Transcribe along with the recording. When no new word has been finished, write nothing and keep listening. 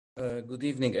Good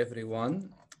evening, everyone.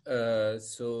 Today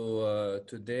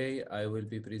I will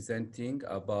be presenting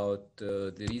about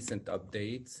the recent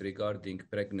updates regarding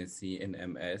pregnancy in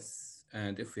MS.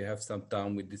 And if we have some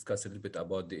time, we'll discuss a little bit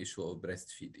about the issue of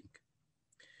breastfeeding.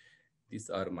 These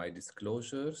are my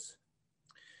disclosures.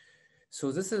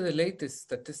 So this is the latest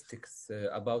statistics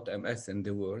about MS in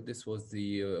the world. This was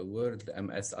the World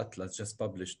MS Atlas just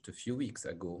published a few weeks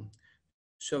ago,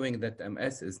 showing that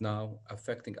MS is now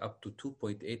affecting up to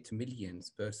 2.8 million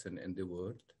persons in the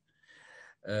world.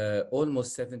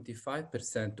 Almost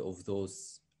 75% of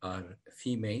those are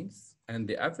females, and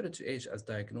the average age as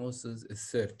diagnosis is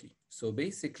 30. So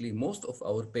basically, most of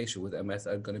our patients with MS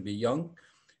are going to be young,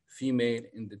 female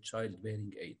in the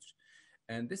childbearing age.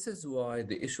 And this is why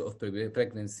the issue of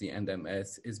pregnancy and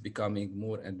MS is becoming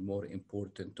more and more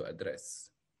important to address.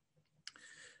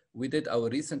 We did our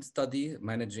recent study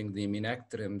managing the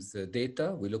Minactrim's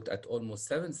data. We looked at almost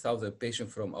 7,000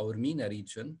 patients from our MENA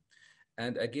region.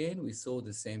 And again, we saw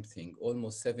the same thing.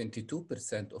 Almost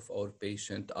 72% of our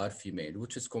patients are female,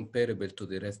 which is comparable to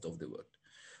the rest of the world.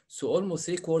 So almost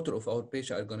 3/4 of our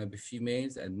patients are going to be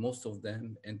females, and most of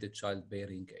them in the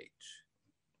childbearing age.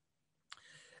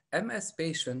 MS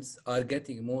patients are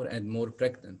getting more and more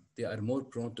pregnant. They are more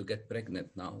prone to get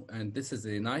pregnant now. And this is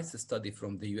a nice study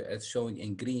from the US showing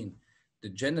in green the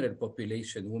general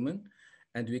population women.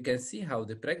 And we can see how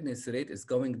the pregnancy rate is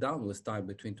going down with time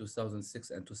between 2006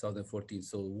 and 2014.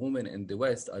 So women in the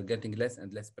West are getting less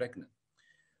and less pregnant.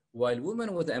 While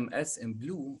women with MS in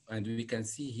blue, and we can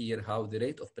see here how the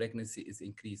rate of pregnancy is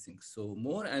increasing. So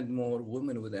more and more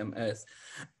women with MS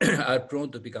are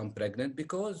prone to become pregnant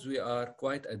because we are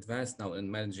quite advanced now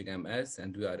in managing MS,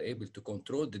 and we are able to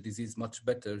control the disease much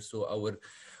better. So our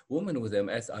women with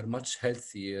MS are much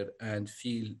healthier and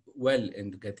feel well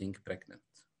in getting pregnant.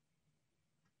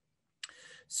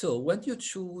 So when you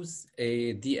choose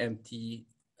a DMT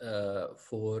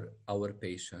for our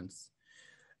patients,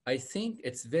 I think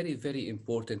it's very, very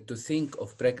important to think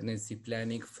of pregnancy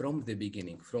planning from the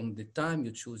beginning, from the time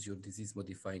you choose your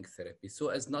disease-modifying therapy, so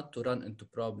as not to run into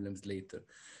problems later.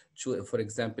 For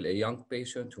example, a young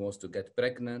patient who wants to get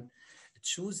pregnant,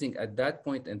 choosing at that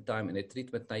point in time in a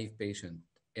treatment-naive patient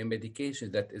a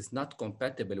medication that is not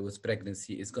compatible with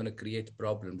pregnancy is going to create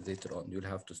problems later on.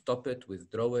 You'll have to stop it,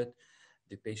 withdraw it.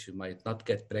 The patient might not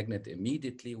get pregnant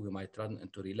immediately. We might run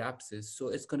into relapses. So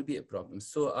it's going to be a problem.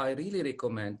 So I really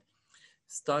recommend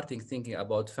starting thinking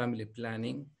about family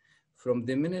planning from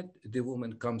the minute the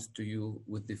woman comes to you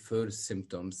with the first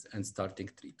symptoms and starting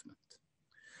treatment.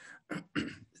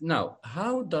 Now,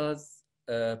 how does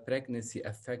pregnancy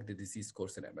affect the disease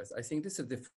course in MS? I think this is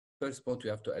the first point we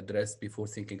have to address before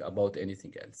thinking about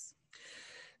anything else.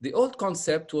 The old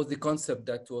concept was the concept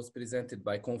that was presented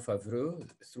by Confavreau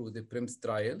through the PRIMS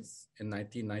trials in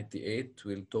 1998.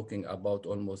 We're talking about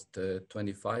almost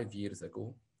 25 years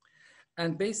ago.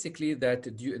 And basically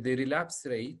that the relapse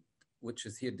rate, which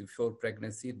is here before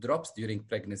pregnancy, drops during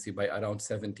pregnancy by around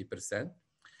 70%.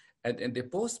 And in the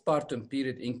postpartum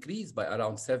period increased by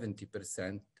around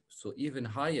 70%, so even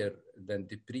higher than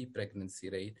the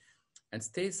pre-pregnancy rate, and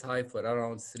stays high for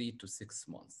around 3 to 6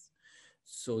 months.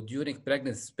 So during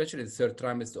pregnancy, especially the third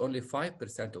trimester, only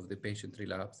 5% of the patient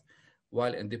relapse,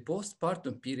 while in the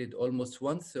postpartum period, almost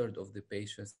 1/3 of the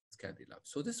patients can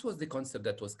relapse. So this was the concept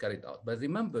that was carried out. But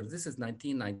remember, this is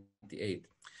 1998.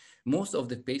 Most of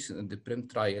the patients in the PRIM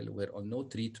trial were on no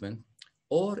treatment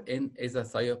or in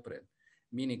azathioprine,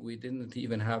 meaning we didn't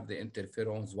even have the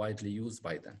interferons widely used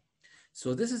by them.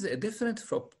 So this is a different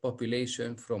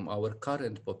population from our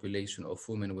current population of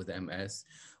women with MS,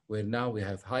 where now we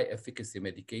have high efficacy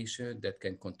medication that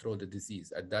can control the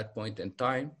disease. At that point in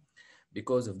time,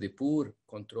 because of the poor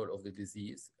control of the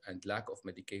disease and lack of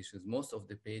medications, most of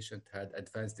the patients had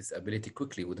advanced disability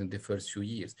quickly within the first few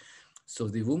years. So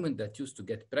the women that used to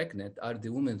get pregnant are the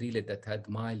women really that had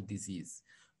mild disease,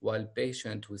 while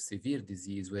patients with severe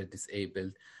disease were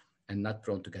disabled and not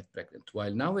prone to get pregnant.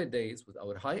 While nowadays, with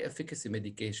our high efficacy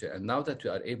medication, and now that we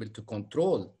are able to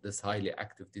control this highly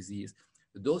active disease,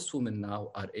 those women now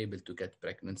are able to get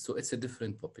pregnant. So it's a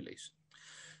different population.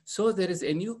 So there is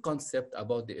a new concept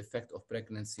about the effect of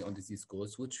pregnancy on disease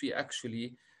course, which we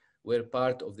actually were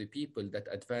part of the people that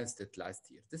advanced it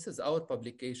last year. This is our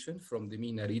publication from the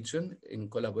MENA region in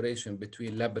collaboration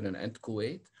between Lebanon and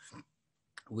Kuwait.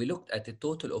 We looked at a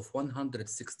total of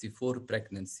 164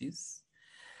 pregnancies.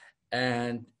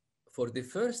 And for the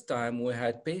first time, we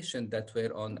had patients that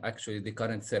were on actually the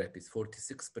current therapies.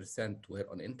 46% were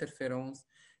on interferons,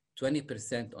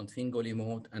 20% on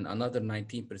fingolimod, and another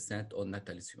 19% on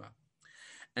natalizumab.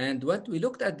 And when we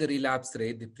looked at the relapse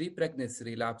rate, the pre-pregnancy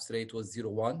relapse rate was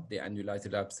 0.1, the annualized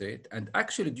relapse rate. And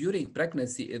actually during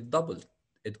pregnancy, it doubled.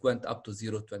 It went up to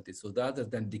 0.20. So rather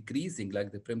than decreasing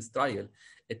like the PRIMS trial,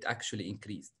 it actually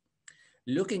increased.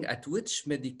 Looking at which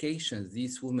medications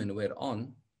these women were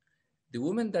on, the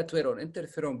women that were on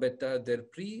interferon beta, their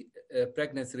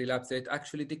pre-pregnancy relapse rate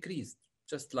actually decreased,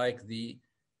 just like the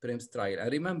PRIMS trial.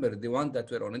 And remember, the ones that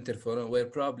were on interferon were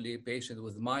probably patients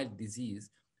with mild disease,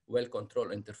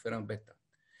 well-controlled interferon beta.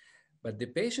 But the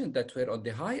patients that were on the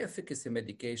high efficacy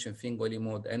medication,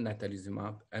 fingolimod and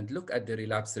natalizumab, and look at the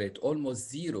relapse rate, almost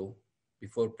zero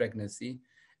before pregnancy,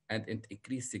 and it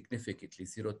increased significantly,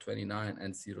 0.29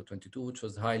 and 0.22, which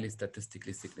was highly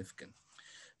statistically significant.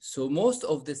 So most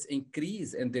of this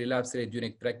increase in the relapse rate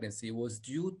during pregnancy was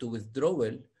due to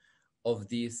withdrawal of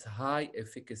these high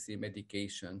efficacy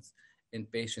medications in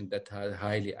patients that had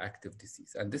highly active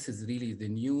disease. And this is really the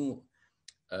new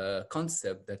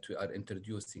concept that we are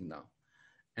introducing now.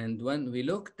 And when we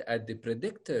looked at the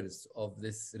predictors of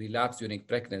this relapse during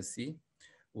pregnancy,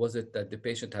 was it that the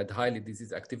patient had highly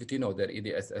disease activity? No, their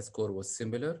EDSS score was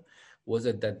similar. Was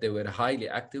it that they were highly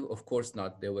active? Of course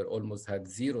not. They were almost had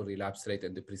zero relapse rate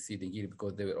in the preceding year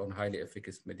because they were on highly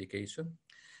efficacious medication.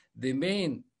 The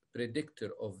main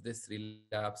predictor of this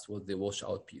relapse was the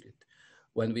washout period.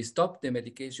 When we stopped the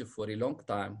medication for a long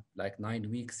time, like 9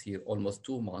 weeks here, almost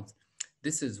 2 months,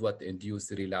 this is what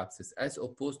induced relapses, as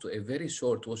opposed to a very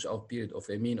short washout period of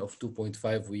a mean of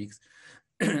 2.5 weeks,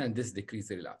 and this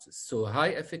decreased relapses. So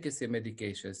high efficacy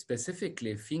medications,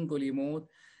 specifically fingolimod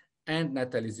and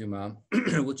natalizumab,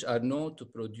 which are known to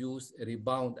produce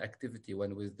rebound activity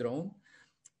when withdrawn,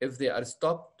 if they are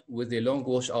stopped with a long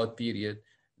washout period,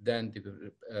 then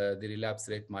the relapse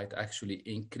rate might actually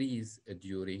increase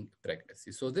during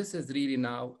pregnancy. So this is really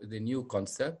now the new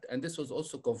concept. And this was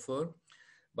also confirmed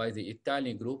by the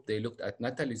Italian group. They looked at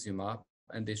natalizumab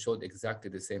and they showed exactly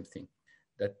the same thing,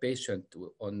 that patient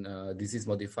on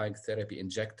disease-modifying therapy,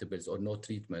 injectables or no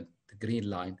treatment, the green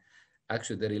line,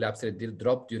 actually the relapse rate did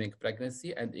drop during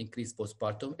pregnancy and increase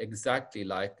postpartum, exactly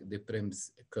like the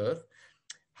PRIMS curve.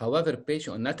 However,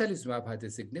 patient on natalizumab had a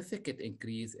significant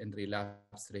increase in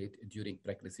relapse rate during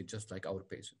pregnancy, just like our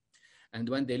patient. And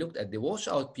when they looked at the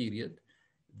washout period,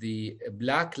 the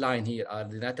black line here are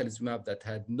the natalizumab that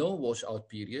had no washout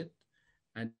period.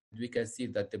 And we can see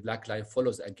that the black line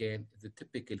follows again the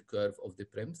typical curve of the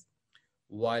PRIMS,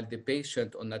 while the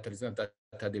patient on natalizumab that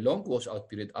had a long washout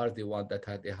period are the one that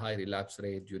had a high relapse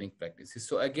rate during pregnancy.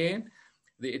 So again,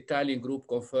 the Italian group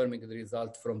confirming the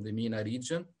result from the MENA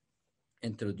region,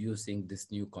 introducing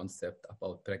this new concept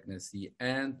about pregnancy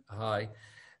and high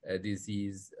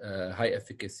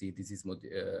efficacy disease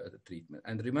treatment.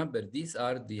 And remember, these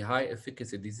are the high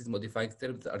efficacy disease modifying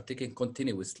therapies that are taken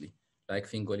continuously, like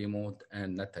fingolimod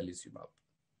and natalizumab.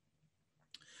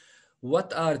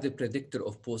 What are the predictor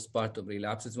of postpartum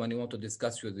relapses? When you want to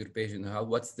discuss with your patient,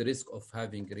 what's the risk of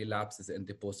having relapses in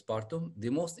the postpartum? The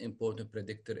most important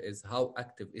predictor is how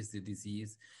active is the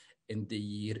disease in the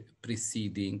year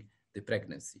preceding the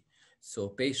pregnancy. So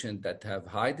patients that have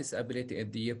high disability in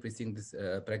the year preceding this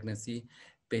pregnancy,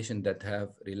 patients that have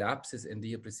relapses in the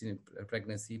year preceding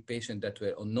pregnancy, patients that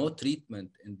were on no treatment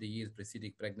in the year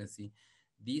preceding pregnancy,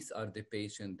 these are the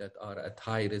patients that are at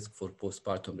high risk for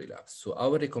postpartum relapse. So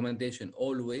our recommendation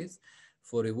always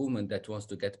for a woman that wants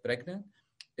to get pregnant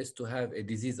is to have a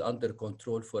disease under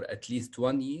control for at least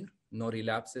 1 year, no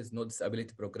relapses, no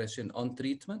disability progression on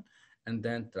treatment, and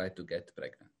then try to get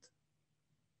pregnant.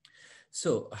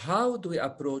 So how do we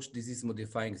approach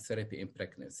disease-modifying therapy in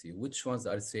pregnancy? Which ones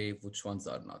are safe, which ones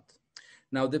are not?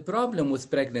 Now, the problem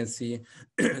with pregnancy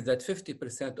is that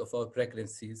 50% of our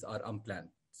pregnancies are unplanned.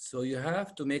 So you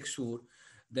have to make sure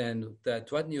then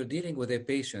that when you're dealing with a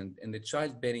patient in the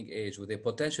childbearing age with a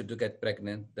potential to get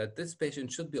pregnant, that this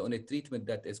patient should be on a treatment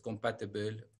that is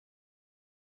compatible.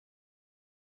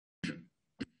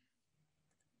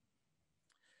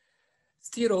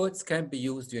 Steroids can be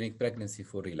used during pregnancy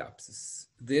for relapses.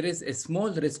 There is a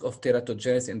small risk of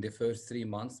teratogenesis in the first 3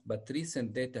 months, but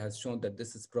recent data has shown that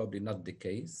this is probably not the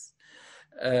case.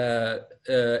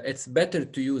 It's better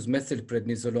to use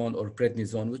methylprednisolone or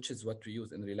prednisone, which is what we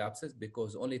use in relapses,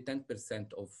 because only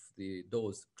 10% of the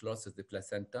dose crosses the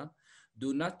placenta.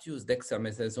 Do not use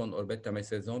dexamethasone or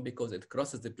betamethasone because it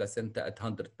crosses the placenta at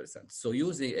 100%. So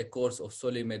using a course of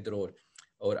solimedrol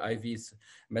or IV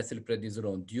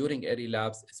methylprednisolone during a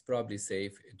relapse is probably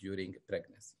safe during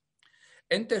pregnancy.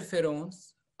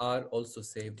 Interferons are also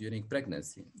safe during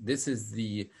pregnancy. This is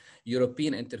the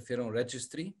European Interferon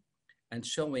Registry, and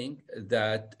showing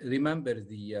that, remember,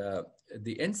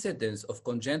 the incidence of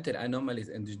congenital anomalies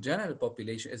in the general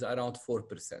population is around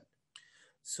 4%.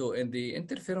 So in the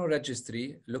interferon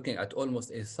registry, looking at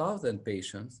almost 1,000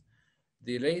 patients,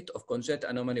 the rate of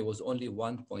congenital anomaly was only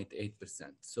 1.8%,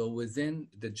 so within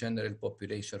the general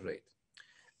population rate.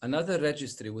 Another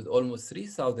registry with almost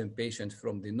 3,000 patients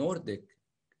from the Nordic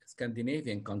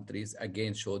Scandinavian countries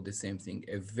again showed the same thing,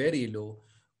 a very low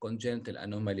congenital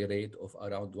anomaly rate of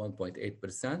around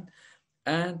 1.8%,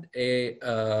 and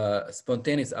a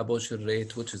spontaneous abortion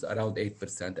rate, which is around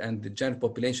 8%, and the general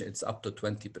population, it's up to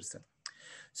 20%.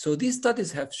 So these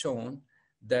studies have shown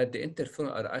that the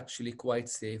interferon are actually quite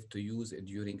safe to use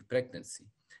during pregnancy.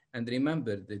 And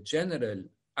remember, the general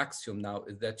axiom now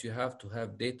is that you have to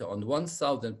have data on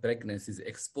 1,000 pregnancies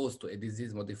exposed to a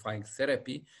disease-modifying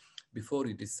therapy before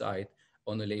you decide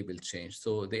on a label change.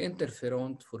 So the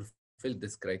interferon fulfilled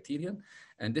this criterion,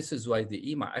 and this is why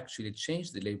the EMA actually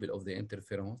changed the label of the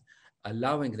interferon,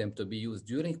 allowing them to be used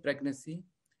during pregnancy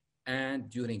and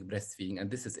during breastfeeding.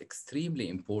 And this is extremely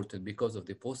important because of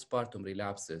the postpartum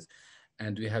relapses.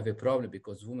 And we have a problem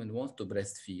because women want to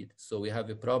breastfeed. So we have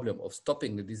a problem of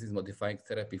stopping the disease-modifying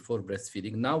therapy for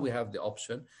breastfeeding. Now we have the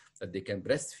option that they can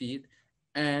breastfeed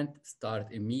and start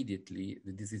immediately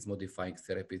the disease-modifying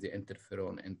therapy, the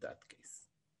interferon in that case.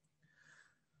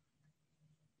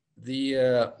 The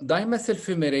dimethyl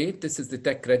fumarate, this is the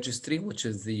TEC registry, which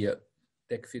is the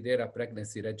Tecfidera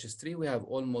pregnancy registry. We have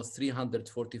almost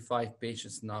 345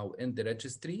 patients now in the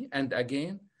registry. And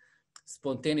again,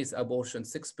 spontaneous abortion,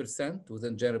 6%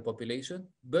 within general population.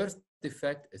 Birth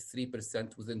defect is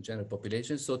 3% within general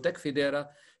population. So Tecfidera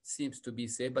seems to be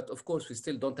safe, but of course we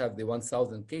still don't have the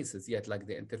 1,000 cases yet like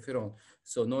the interferon.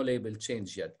 So no label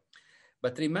change yet.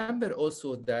 But remember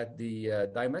also that the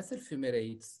dimethyl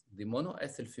fumarates, the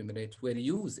monoethyl fumarates, were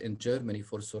used in Germany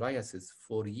for psoriasis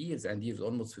for years and years,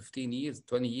 almost 15 years,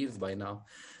 20 years by now.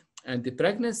 And the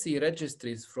pregnancy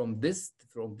registries from this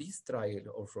trial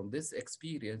or from this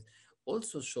experience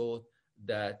also showed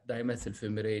that dimethyl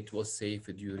fumarate was safe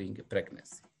during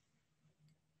pregnancy.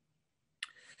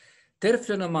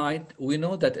 Teriflunomide, we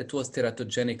know that it was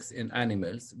teratogenic in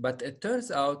animals, but it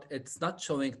turns out it's not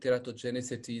showing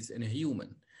teratogenicities in a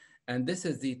human. And this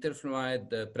is the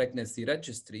teriflunomide pregnancy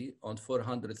registry on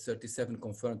 437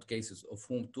 confirmed cases, of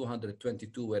whom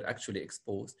 222 were actually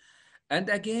exposed. And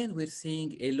again, we're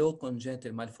seeing a low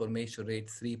congenital malformation rate,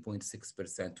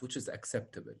 3.6%, which is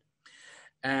acceptable.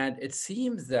 And it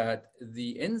seems that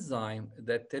the enzyme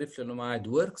that teriflunomide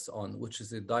works on, which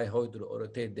is a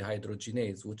dihydroorotate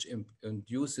dehydrogenase, which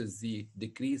induces the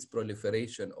decreased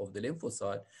proliferation of the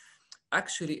lymphocyte,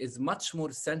 actually is much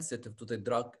more sensitive to the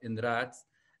drug in rats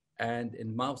and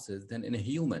in mouses than in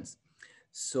humans.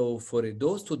 So for a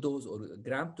dose-to-dose or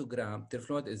gram-to-gram,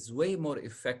 teriflunomide is way more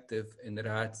effective in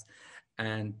rats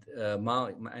and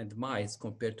mice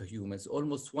compared to humans,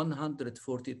 almost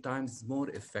 140 times more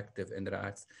effective in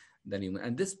rats than humans.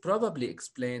 And this probably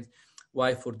explains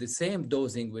why for the same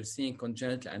dosing, we're seeing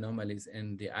congenital anomalies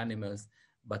in the animals,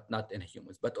 but not in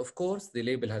humans. But of course, the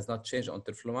label has not changed on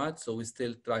teriflunomide, so we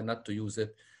still try not to use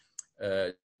it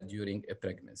during a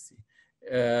pregnancy.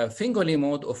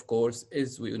 Fingolimod, of course,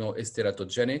 is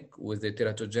teratogenic with a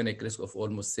teratogenic risk of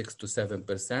almost 6 to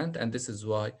 7%. And this is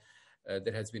why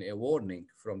there has been a warning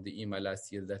from the EMA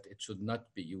last year that it should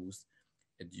not be used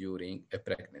during a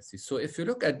pregnancy. So if you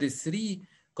look at the 3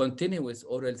 continuous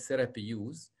oral therapy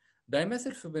use,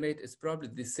 dimethyl fumarate is probably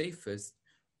the safest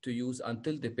to use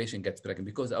until the patient gets pregnant,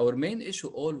 because our main issue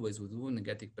always with women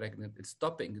getting pregnant is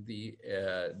stopping the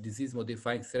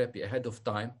disease-modifying therapy ahead of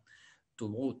time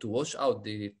to wash out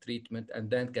the treatment and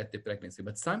then get the pregnancy.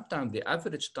 But sometimes the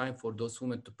average time for those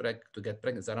women to get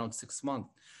pregnant is around 6 months.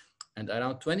 And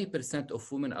around 20% of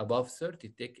women above 30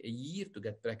 take a year to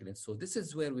get pregnant. So this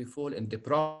is where we fall in the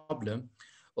problem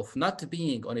of not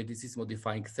being on a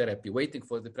disease-modifying therapy, waiting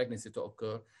for the pregnancy to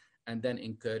occur, and then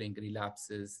incurring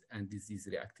relapses and disease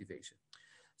reactivation.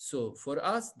 So for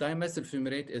us, dimethyl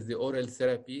fumarate is the oral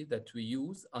therapy that we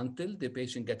use until the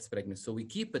patient gets pregnant. So we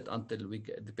keep it until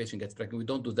the patient gets pregnant. We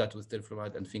don't do that with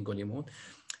teriflunomide and fingolimod.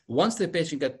 Once the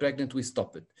patient gets pregnant, we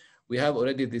stop it. We have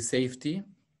already the safety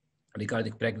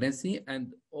regarding pregnancy,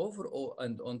 and overall,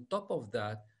 and on top of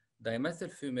that,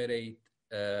 dimethyl fumarate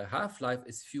half-life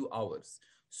is few hours.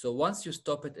 So once you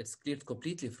stop it, it's cleared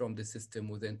completely from the system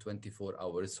within 24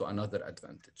 hours. So another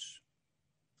advantage.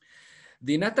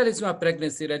 The natalizumab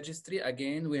pregnancy registry,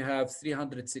 again, we have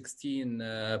 316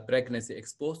 pregnancy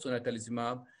exposed to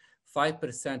natalizumab,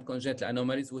 5% congenital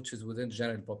anomalies, which is within the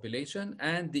general population.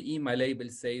 And the EMA label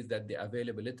says that the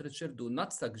available literature do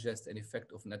not suggest an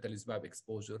effect of natalizumab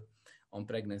exposure on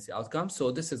pregnancy outcomes.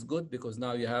 So this is good because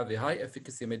now you have a high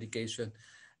efficacy medication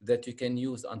that you can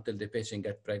use until the patient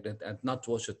gets pregnant and not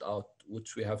wash it out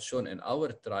which we have shown in our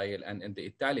trial and in the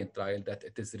Italian trial that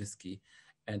it is risky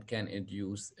and can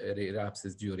induce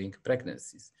relapses during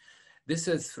pregnancies. This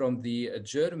is from the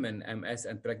German MS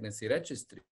and pregnancy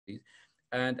registry.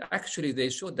 And actually, they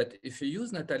showed that if you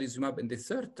use natalizumab in the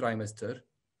third trimester,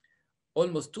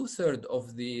 almost 2/3 of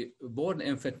the born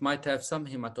infant might have some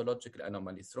hematological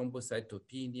anomalies,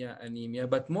 thrombocytopenia, anemia,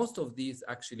 but most of these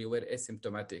actually were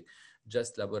asymptomatic,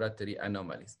 just laboratory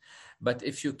anomalies. But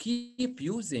if you keep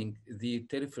using the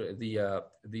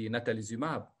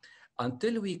natalizumab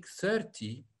until week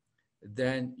 30,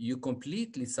 then you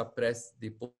completely suppress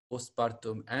the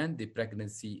postpartum and the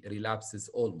pregnancy relapses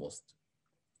almost.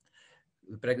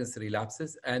 Pregnancy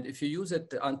relapses. And if you use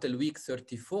it until week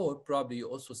 34, probably you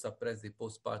also suppress the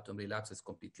postpartum relapses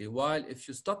completely. While if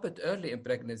you stop it early in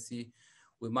pregnancy,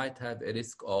 we might have a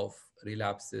risk of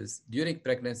relapses during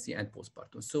pregnancy and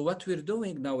postpartum. So what we're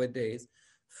doing nowadays,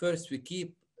 first we keep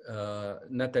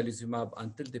natalizumab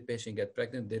until the patient gets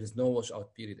pregnant. There is no washout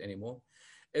period anymore.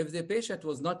 If the patient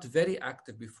was not very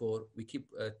active before, we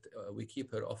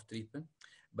keep her off treatment.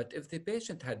 But if the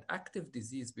patient had active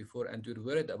disease before and we're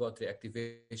worried about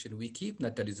reactivation, we keep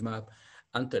natalizumab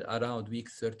until around week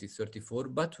 30, 34,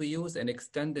 but we use an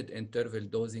extended interval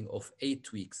dosing of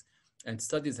 8 weeks. And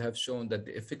studies have shown that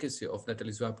the efficacy of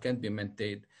natalizumab can be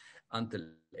maintained until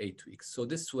 8 weeks. So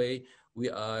this way, we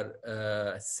are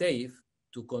safe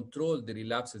to control the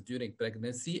relapses during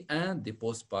pregnancy and the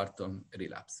postpartum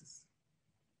relapses.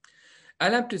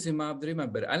 Alemtuzumab,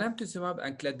 remember, alemtuzumab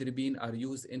and cladribine are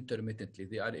used intermittently.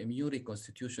 They are immune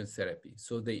reconstitution therapy.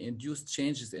 So they induce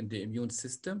changes in the immune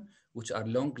system, which are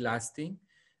long-lasting,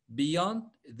 beyond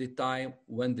the time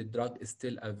when the drug is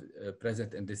still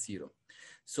present in the serum.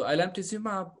 So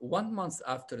alemtuzumab, 1 month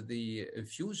after the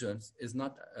infusions, is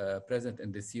not present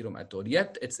in the serum at all,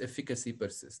 yet its efficacy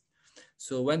persists.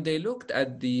 So when they looked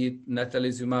at the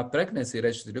natalizumab pregnancy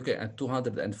registry, looking at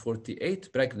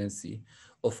 248 pregnancy,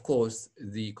 of course,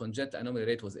 the congenital anomaly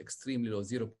rate was extremely low,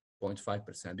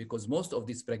 0.5%, because most of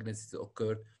these pregnancies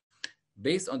occurred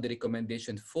based on the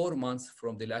recommendation 4 months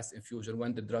from the last infusion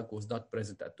when the drug was not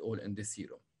present at all in the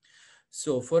serum.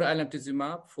 So for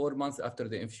alemtuzumab, 4 months after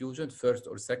the infusion, first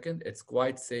or second, it's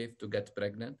quite safe to get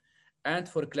pregnant. And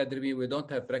for cladribine, we don't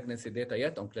have pregnancy data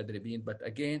yet on cladribine, but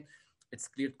again, it's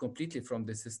cleared completely from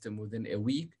the system within a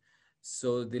week.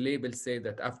 So the labels say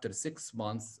that after 6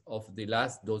 months of the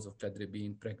last dose of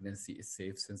cladribine, pregnancy is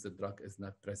safe since the drug is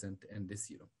not present in the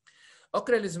serum.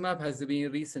 Ocrelizumab has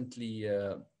been recently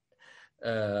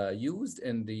used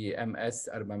in the MS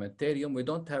armamentarium. We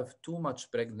don't have too much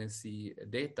pregnancy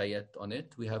data yet on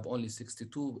it. We have only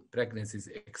 62 pregnancies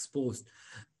exposed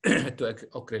to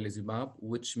ocrelizumab,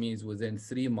 which means within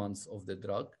 3 months of the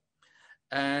drug.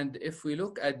 And if we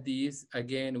look at these,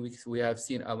 again, we have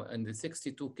seen in the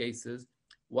 62 cases,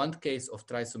 1 case of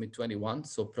trisomy 21,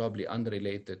 so probably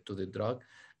unrelated to the drug,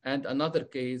 and another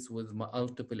case with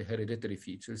multiple hereditary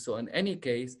features. So in any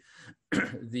case,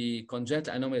 the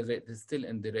congenital anomaly rate is still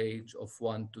in the range of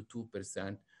 1 to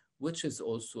 2%, which is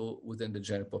also within the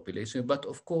general population. But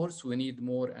of course, we need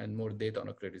more and more data on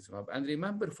ocrelizumab. And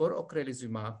remember, for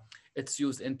ocrelizumab, it's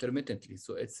used intermittently.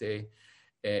 So it's a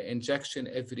injection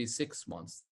every 6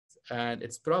 months. And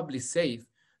it's probably safe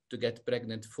to get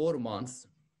pregnant 4 months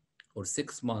or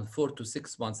 6 months, 4 to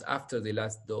 6 months after the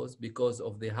last dose because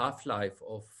of the half-life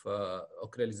of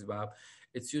ocrelizumab.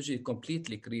 It's usually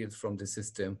completely cleared from the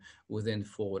system within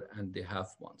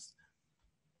 4.5 months.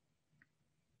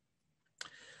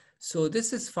 So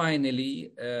this is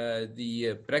finally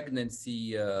the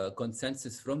pregnancy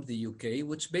consensus from the UK,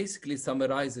 which basically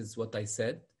summarizes what I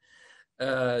said.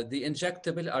 The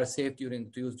injectable are safe to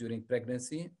use during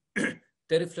pregnancy.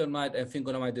 Teriflunomide and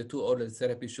fingolimide, the 2 oral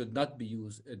therapy, should not be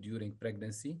used during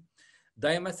pregnancy.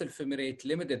 Dimethyl fumarate,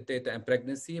 limited data in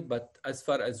pregnancy, but as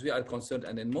far as we are concerned,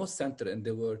 and in most centers in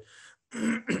the world,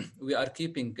 we are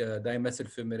keeping dimethyl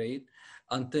fumarate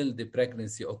until the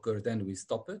pregnancy occurs, then we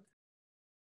stop it.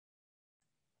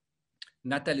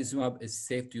 Natalizumab is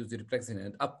safe to use during pregnancy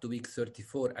and up to week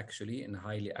 34, actually, in a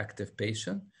highly active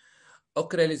patient.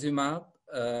 Ocrelizumab,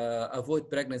 avoid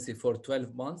pregnancy for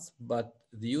 12 months, but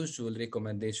the usual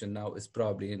recommendation now is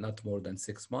probably not more than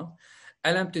 6 months.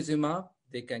 Alemtuzumab,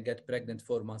 they can get pregnant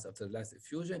 4 months after the last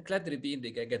infusion. Cladribine,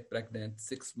 they can get pregnant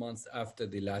 6 months after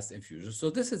the last infusion. So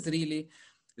this is really,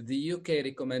 the UK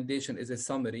recommendation is a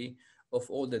summary of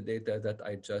all the data that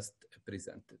I just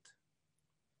presented.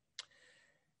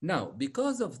 Now,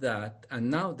 because of that, and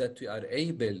now that we are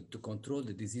able to control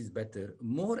the disease better,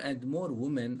 more and more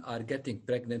women are getting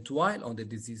pregnant while on the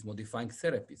disease-modifying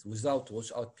therapies without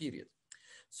washout period.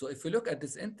 So if we look at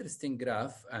this interesting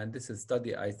graph, and this is a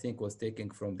study I think was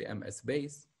taken from the MS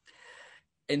base,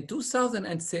 In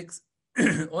 2006,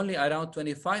 only around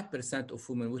 25% of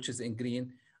women, which is in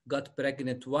green, got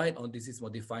pregnant while on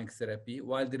disease-modifying therapy,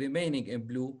 while the remaining in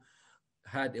blue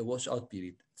had a washout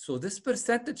period. So this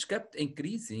percentage kept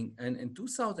increasing, and in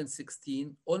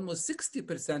 2016, almost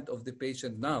 60% of the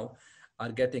patients now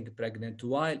are getting pregnant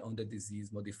while on the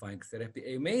disease-modifying therapy,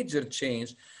 a major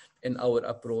change in our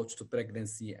approach to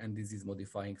pregnancy and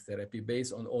disease-modifying therapy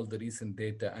based on all the recent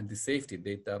data and the safety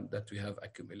data that we have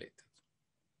accumulated.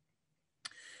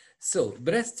 So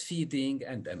breastfeeding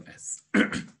and MS.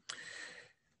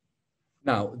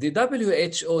 Now, the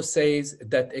WHO says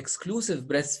that exclusive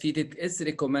breastfeeding is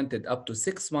recommended up to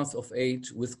 6 months of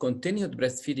age with continued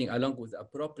breastfeeding along with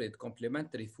appropriate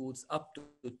complementary foods up to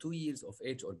 2 years of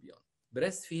age or beyond.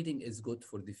 Breastfeeding is good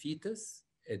for the fetus.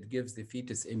 It gives the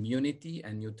fetus immunity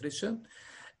and nutrition,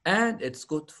 and it's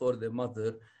good for the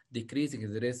mother,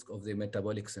 decreasing the risk of the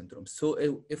metabolic syndrome. So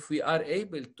if we are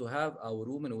able to have our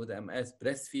women with MS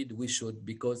breastfeed, we should,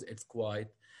 because it's quite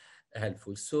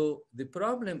helpful. So the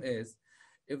problem is,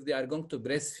 if they are going to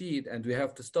breastfeed and we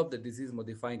have to stop the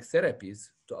disease-modifying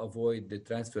therapies to avoid the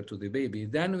transfer to the baby,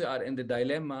 then we are in the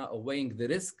dilemma of weighing the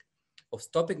risk of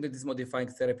stopping the disease-modifying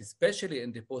therapy, especially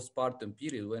in the postpartum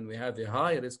period when we have a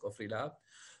high risk of relapse,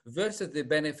 versus the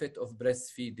benefit of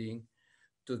breastfeeding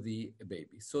to the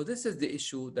baby. So this is the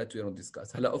issue that we want to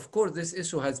discuss. Of course, this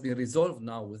issue has been resolved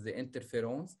now with the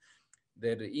interferons.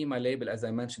 The EMA label, as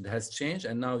I mentioned, has changed,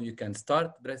 and now you can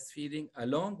start breastfeeding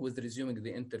along with resuming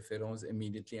the interferons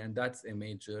immediately, and that's a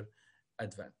major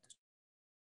advantage.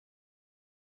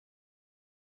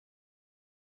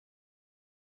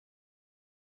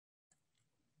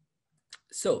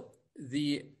 So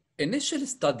the initial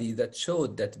study that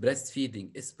showed that breastfeeding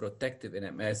is protective in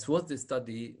MS was the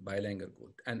study by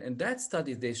Langer-Gould. And in that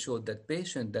study, they showed that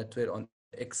patients that were on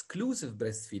exclusive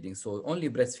breastfeeding, so only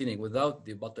breastfeeding without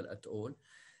the bottle at all,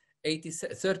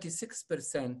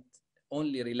 36%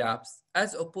 only relapsed,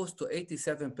 as opposed to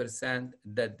 87%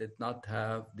 that did not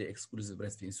have the exclusive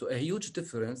breastfeeding. So a huge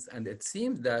difference, and it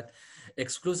seems that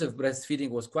exclusive breastfeeding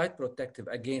was quite protective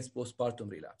against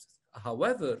postpartum relapses.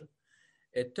 However,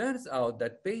 it turns out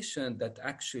that patients that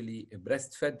actually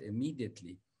breastfed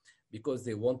immediately because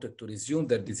they wanted to resume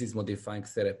their disease-modifying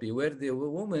therapy were the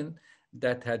women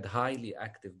that had highly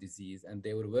active disease, and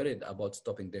they were worried about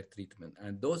stopping their treatment.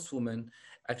 And those women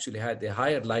actually had a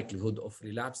higher likelihood of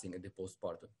relapsing in the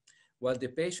postpartum, while the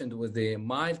patient with a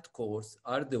mild course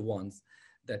are the ones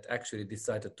that actually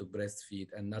decided to breastfeed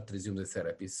and not resume the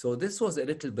therapy. So this was a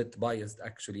little bit biased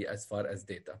actually as far as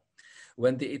data.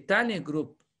 When the Italian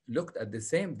group looked at the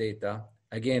same data,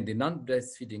 again, the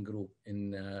non-breastfeeding group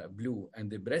in blue and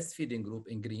the breastfeeding group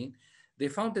in green, they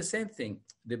found the same thing.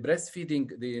 The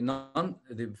breastfeeding,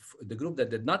 the group that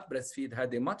did not breastfeed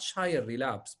had a much higher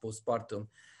relapse postpartum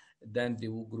than the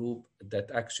group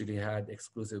that actually had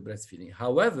exclusive breastfeeding.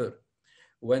 However,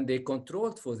 when they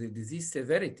controlled for the disease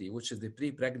severity, which is the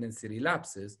pre-pregnancy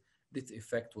relapses, this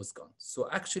effect was gone. So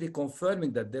actually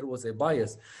confirming that there was a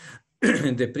bias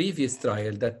in the previous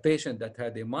trial, that patients that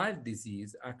had a mild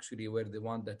disease actually were the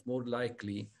ones that more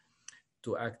likely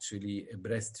to actually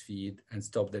breastfeed and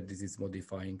stop the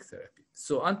disease-modifying therapy.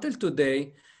 So until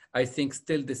today, I think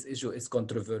still this issue is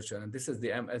controversial. And this is the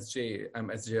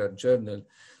MSJ journal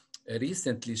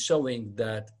recently showing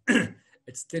that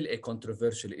it's still a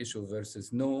controversial issue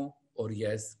versus no or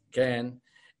yes, can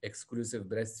exclusive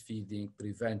breastfeeding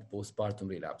prevent postpartum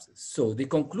relapses? So the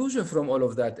conclusion from all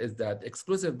of that is that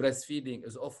exclusive breastfeeding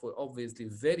is obviously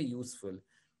very useful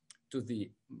to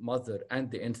the mother and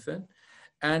the infant,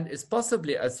 and is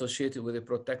possibly associated with a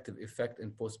protective effect in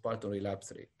postpartum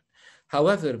relapse rate.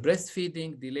 However,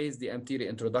 breastfeeding delays the MT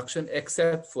reintroduction,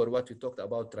 except for what we talked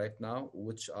about right now,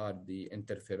 which are the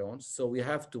interferons. So we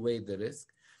have to weigh the risk.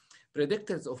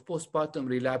 Predictors of postpartum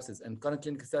relapses and current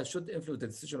clinical studies should influence the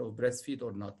decision of breastfeed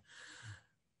or not.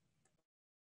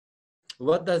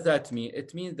 What does that mean?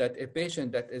 It means that a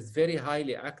patient that is very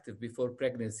highly active before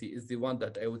pregnancy is the one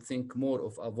that I would think more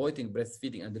of avoiding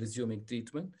breastfeeding and resuming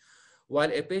treatment,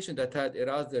 while a patient that had a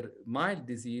rather mild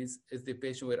disease is the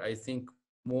patient where I think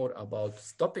more about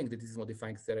stopping the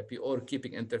disease-modifying therapy or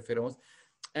keeping interferons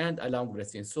and allowing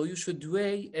breastfeeding. So you should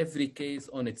weigh every case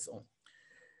on its own.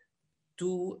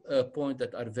 Two points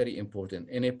that are very important.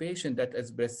 In a patient that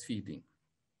is breastfeeding,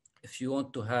 if you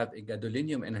want to have a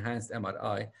gadolinium-enhanced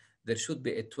MRI, there should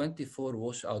be a 24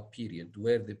 washout period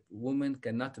where the woman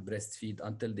cannot breastfeed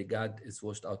until the GAD is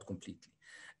washed out completely.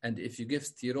 And if you give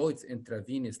steroids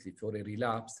intravenously for a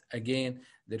relapse, again,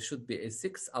 there should be a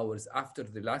 6 hours after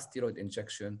the last steroid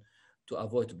injection to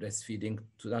avoid breastfeeding,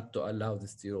 not to allow the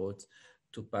steroids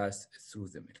to pass through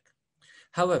the milk.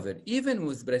 However, even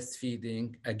with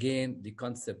breastfeeding, again, the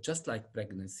concept, just like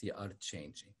pregnancy, are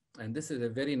changing. And this is a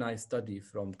very nice study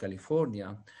from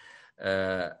California,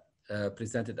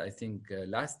 presented, I think,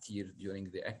 last year during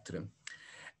the ECTRIM.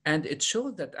 And it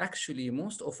showed that actually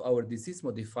most of our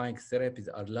disease-modifying therapies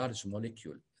are large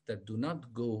molecules that do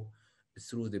not go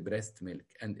through the breast milk.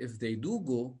 And if they do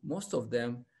go, most of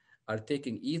them are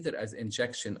taken either as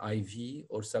injection IV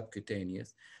or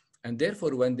subcutaneous. And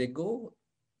therefore, when they go,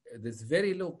 this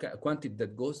very low quantity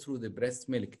that goes through the breast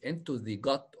milk into the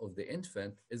gut of the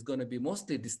infant is going to be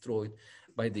mostly destroyed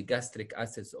by the gastric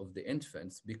acids of the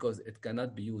infants because it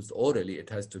cannot be used orally. It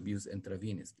has to be used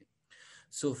intravenously.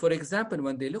 So for example,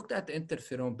 when they looked at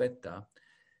interferon beta,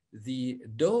 the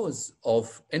dose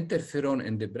of interferon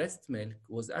in the breast milk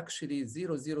was actually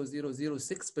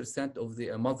 0.0006% of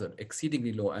the mother,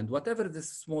 exceedingly low. And whatever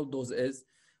this small dose is,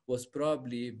 was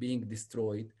probably being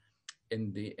destroyed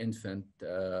in the infant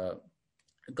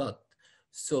gut.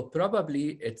 So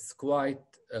probably it's quite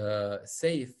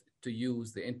safe to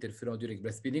use the interferon during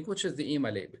breastfeeding, which is the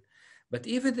EMA label. But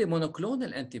even the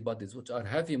monoclonal antibodies, which are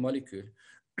heavy molecule,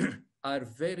 are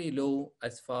very low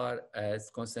as far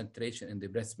as concentration in the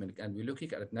breast milk. And we're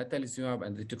looking at natalizumab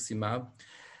and rituximab,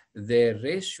 their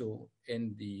ratio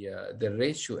in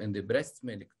the breast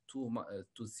milk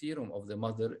to serum of the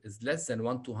mother is less than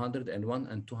 1/200 and 1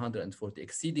 and 240,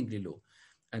 exceedingly low.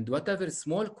 And whatever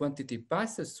small quantity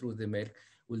passes through the milk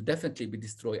will definitely be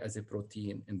destroyed as a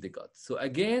protein in the gut. So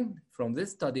again, from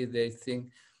this study, they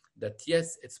think that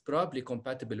yes, it's probably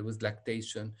compatible with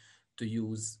lactation to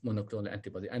use monoclonal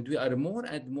antibody. And we are more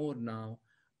and more now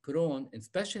prone,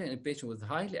 especially in patients with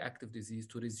highly active disease,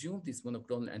 to resume this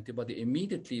monoclonal antibody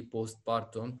immediately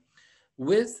postpartum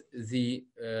with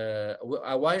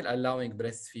while allowing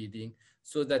breastfeeding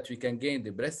so that we can gain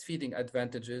the breastfeeding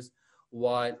advantages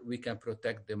while we can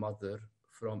protect the mother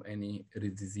from any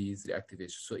disease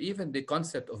reactivation. So even the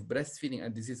concept of breastfeeding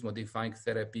and disease-modifying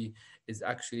therapy is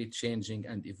actually changing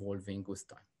and evolving with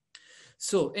time.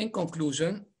 So in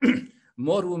conclusion,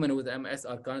 more women with MS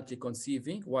are currently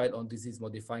conceiving while on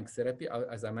disease-modifying therapy,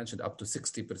 as I mentioned, up to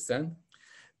 60%.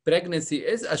 Pregnancy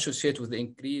is associated with the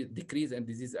decrease in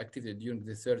disease activity during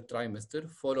the third trimester,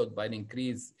 followed by an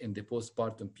increase in the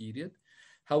postpartum period.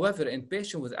 However, in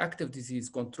patients with active disease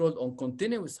controlled on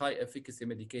continuous high-efficacy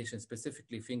medication,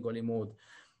 specifically fingolimod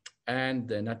and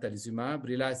natalizumab,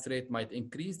 relapse rate might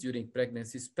increase during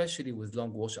pregnancy, especially with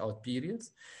long washout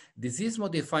periods.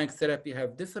 Disease-modifying therapy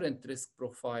have different risk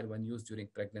profile when used during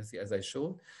pregnancy, as I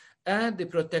showed, and the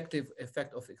protective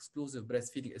effect of exclusive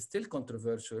breastfeeding is still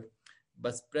controversial,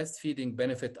 but breastfeeding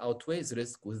benefit outweighs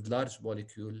risk with large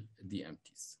molecule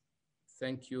DMTs.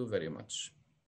 Thank you very much.